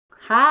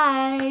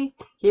Hi,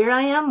 here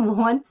I am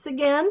once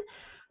again.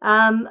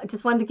 I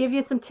just wanted to give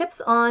you some tips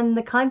on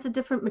the kinds of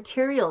different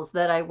materials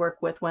that I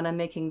work with when I'm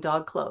making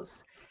dog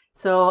clothes.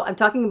 So I'm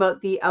talking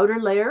about the outer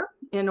layer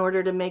in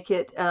order to make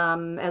it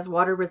as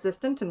water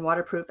resistant and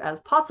waterproof as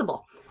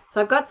possible.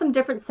 So I've got some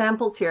different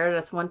samples here I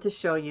just want to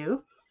show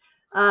you.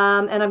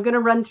 And I'm going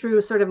to run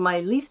through sort of my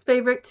least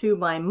favorite to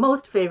my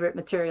most favorite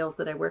materials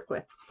that I work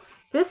with.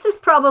 This is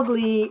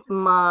probably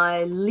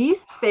my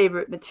least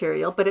favorite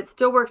material, but it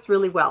still works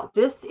really well.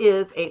 This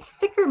is a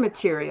thicker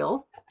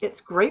material. It's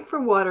great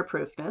for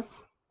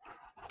waterproofness.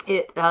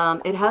 It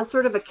has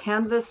sort of a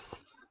canvas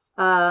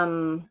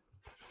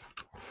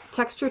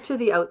texture to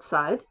the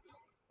outside.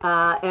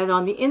 And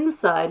on the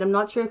inside, I'm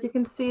not sure if you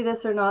can see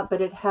this or not, but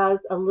it has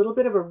a little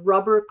bit of a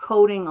rubber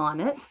coating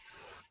on it.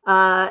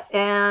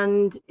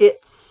 And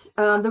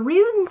the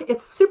reason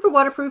it's super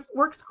waterproof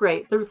works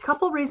great. There's a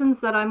couple reasons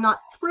that I'm not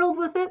thrilled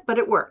with it, but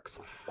it works.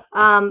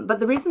 But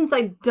the reasons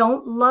I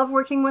don't love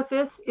working with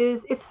this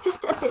is it's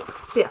just a bit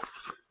stiff.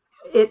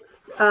 It's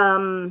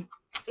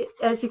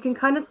as you can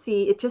kind of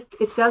see,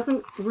 it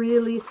doesn't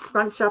really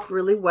scrunch up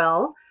really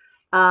well.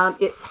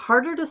 It's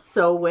harder to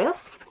sew with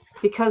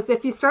because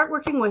if you start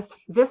working with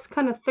this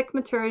kind of thick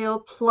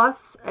material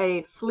plus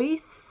a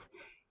fleece,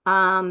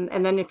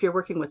 and then if you're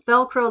working with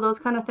Velcro, those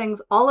kind of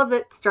things, all of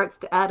it starts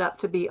to add up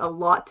to be a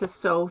lot to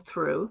sew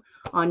through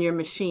on your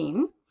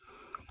machine.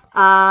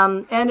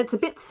 And it's a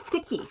bit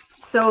sticky.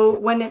 So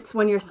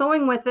when you're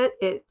sewing with it,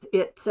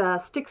 it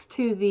sticks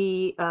to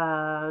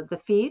the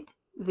feed,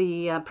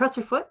 the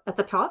presser foot at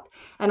the top,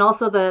 and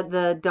also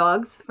the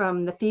dogs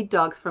from the feed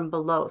dogs from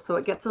below. So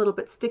it gets a little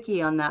bit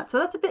sticky on that. So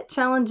that's a bit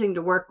challenging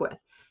to work with.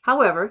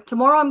 However,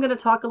 tomorrow I'm going to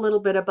talk a little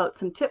bit about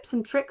some tips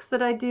and tricks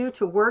that I do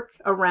to work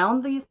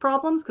around these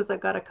problems because I've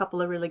got a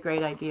couple of really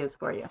great ideas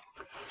for you.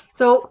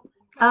 So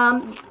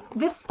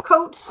this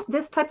coat,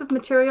 this type of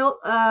material,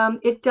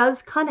 it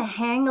does kind of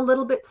hang a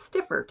little bit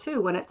stiffer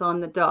too when it's on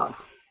the dog.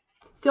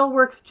 Still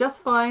works just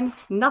fine,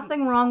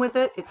 nothing wrong with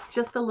it. It's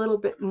just a little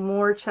bit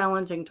more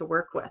challenging to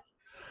work with.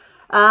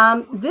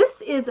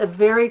 This is a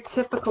very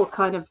typical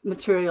kind of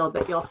material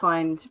that you'll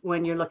find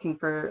when you're looking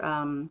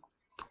for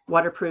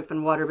waterproof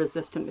and water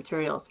resistant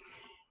materials.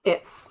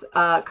 It's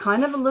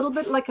kind of a little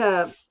bit like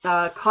a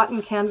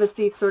cotton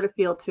canvasy sort of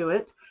feel to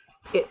it.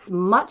 It's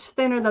much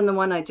thinner than the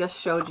one I just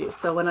showed you.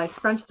 So when I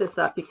scrunch this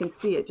up, you can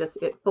see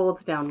it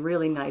folds down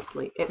really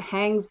nicely. It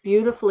hangs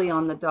beautifully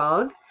on the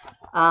dog.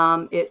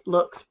 It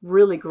looks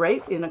really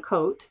great in a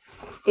coat.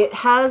 It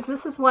has,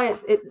 this is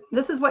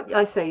what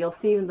I say you'll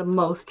see the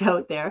most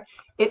out there.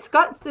 It's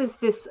got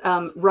this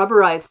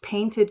rubberized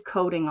painted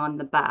coating on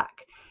the back.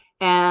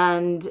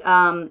 And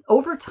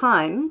over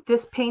time,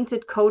 this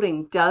painted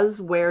coating does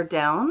wear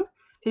down.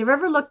 If you've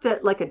ever looked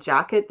at like a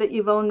jacket that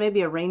you've owned,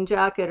 maybe a rain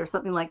jacket or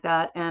something like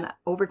that, and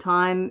over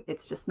time,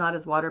 it's just not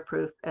as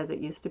waterproof as it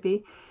used to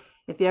be.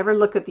 If you ever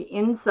look at the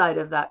inside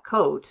of that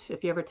coat,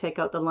 if you ever take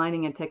out the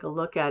lining and take a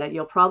look at it,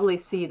 you'll probably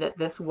see that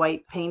this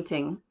white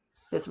painting,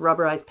 this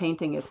rubberized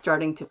painting is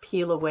starting to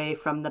peel away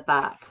from the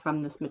back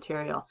from this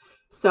material.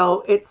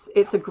 So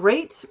it's a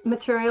great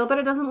material, but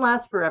it doesn't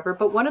last forever.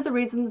 But one of the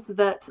reasons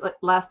that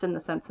last in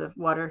the sense of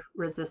water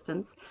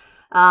resistance,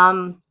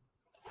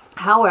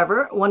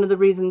 however, one of the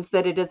reasons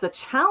that it is a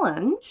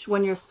challenge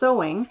when you're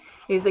sewing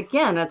is,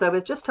 again, as I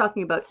was just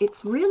talking about,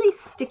 it's really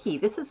sticky.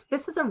 This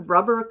is a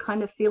rubber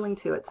kind of feeling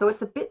to it, so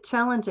it's a bit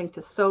challenging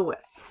to sew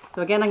with.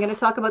 So again, I'm going to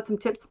talk about some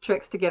tips and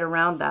tricks to get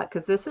around that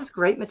because this is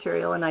great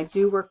material and I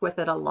do work with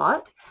it a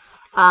lot.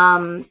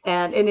 And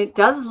it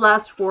does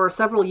last for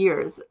several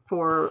years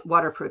for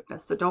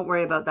waterproofness, so don't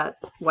worry about that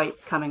white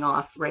coming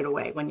off right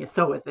away when you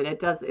sew with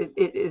it.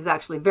 It is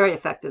actually very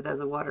effective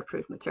as a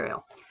waterproof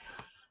material.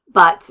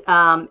 But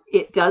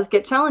it does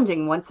get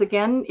challenging. Once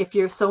again, if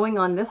you're sewing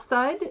on this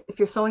side, if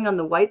you're sewing on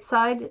the white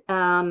side,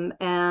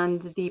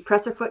 and the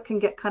presser foot can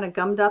get kind of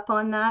gummed up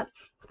on that,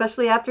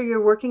 especially after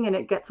you're working and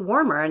it gets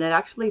warmer and it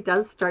actually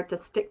does start to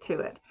stick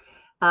to it.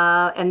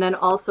 And then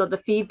also the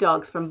feed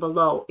dogs from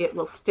below, it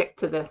will stick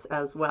to this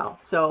as well.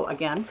 So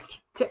again,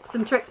 tips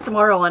and tricks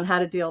tomorrow on how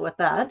to deal with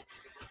that.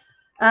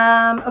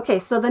 Okay,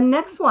 so the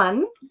next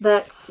one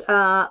that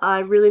I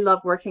really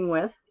love working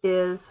with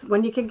is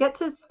when you can get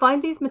to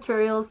find these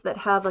materials that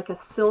have like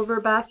a silver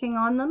backing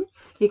on them.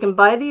 You can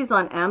buy these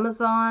on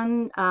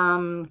Amazon.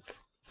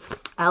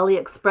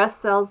 AliExpress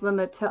sells them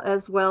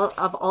as well.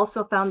 I've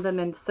also found them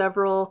in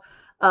several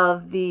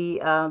of the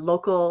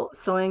local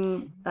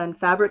sewing and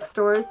fabric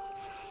stores.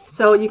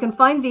 So you can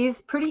find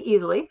these pretty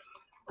easily,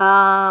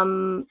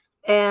 but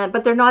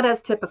they're not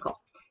as typical.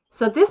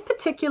 So this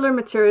particular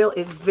material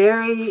is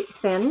very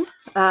thin.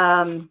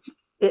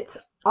 It's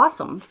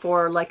awesome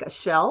for like a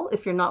shell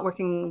if you're not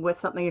working with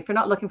something, if you're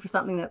not looking for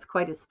something that's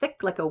quite as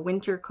thick, like a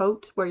winter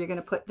coat where you're going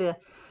to put the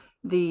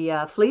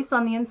fleece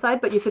on the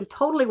inside, but you can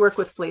totally work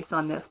with fleece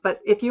on this.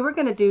 But if you were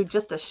going to do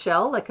just a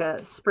shell, like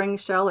a spring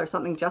shell or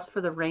something just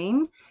for the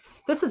rain,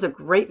 this is a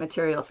great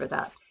material for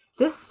that.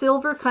 This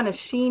silver kind of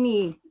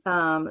sheeny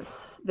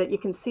that you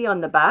can see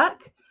on the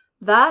back,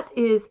 that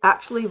is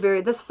actually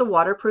this is the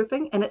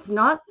waterproofing, and it's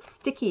not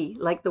sticky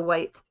like the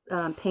white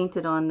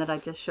painted on that I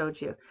just showed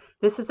you.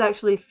 This is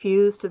actually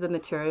fused to the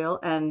material,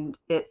 and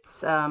it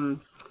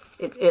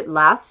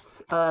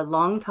lasts a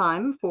long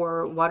time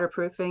for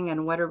waterproofing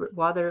and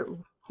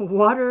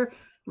water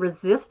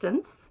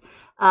resistance.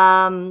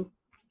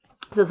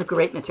 So it's a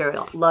great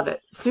material. Love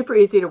it. Super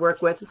easy to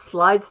work with.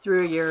 Slides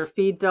through your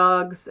feed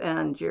dogs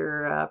and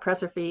your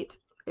presser feet.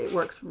 It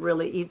works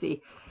really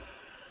easy.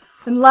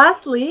 And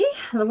lastly,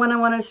 the one I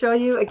want to show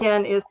you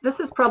again is, this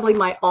is probably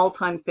my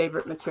all-time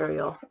favorite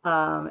material.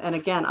 And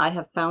again, I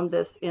have found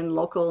this in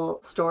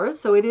local stores,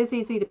 so it is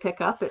easy to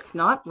pick up. It's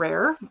not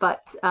rare,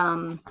 but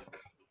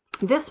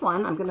this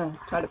one, I'm going to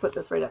try to put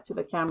this right up to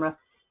the camera.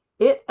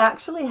 It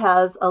actually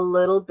has a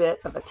little bit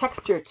of a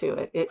texture to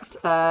it.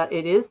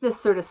 It is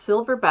this sort of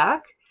silver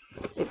back.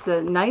 It's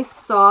a nice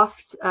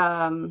soft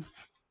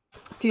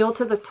feel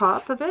to the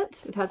top of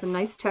it. It has a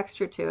nice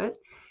texture to it.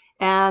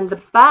 And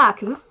the back,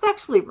 this is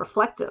actually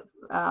reflective.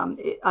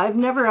 I've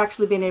never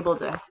actually been able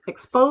to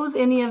expose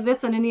any of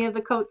this in any of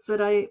the coats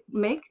that I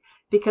make,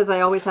 because I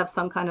always have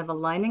some kind of a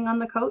lining on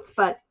the coats.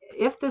 But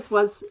if this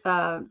was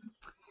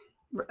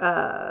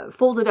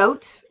folded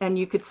out and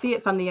you could see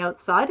it from the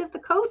outside of the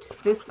coat,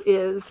 this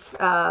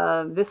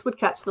would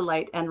catch the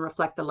light and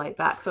reflect the light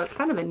back. So it's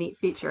kind of a neat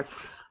feature.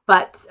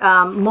 But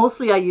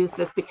mostly I use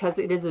this because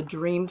it is a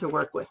dream to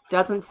work with.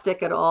 Doesn't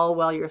stick at all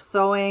while you're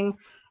sewing.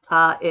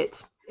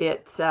 It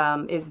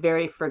is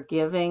very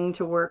forgiving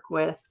to work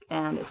with,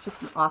 and it's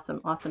just an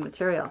awesome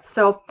material.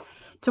 So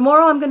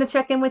tomorrow I'm going to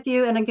check in with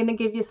you, and I'm going to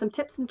give you some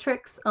tips and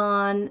tricks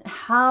on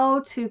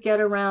how to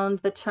get around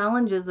the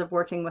challenges of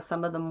working with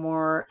some of the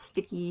more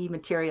sticky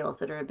materials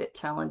that are a bit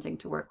challenging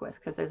to work with,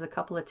 because there's a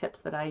couple of tips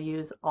that I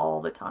use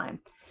all the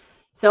time.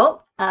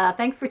 So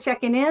thanks for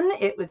checking in.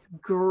 It was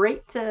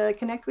great to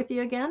connect with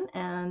you again,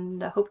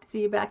 and I hope to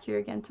see you back here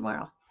again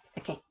tomorrow.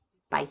 Okay,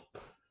 bye.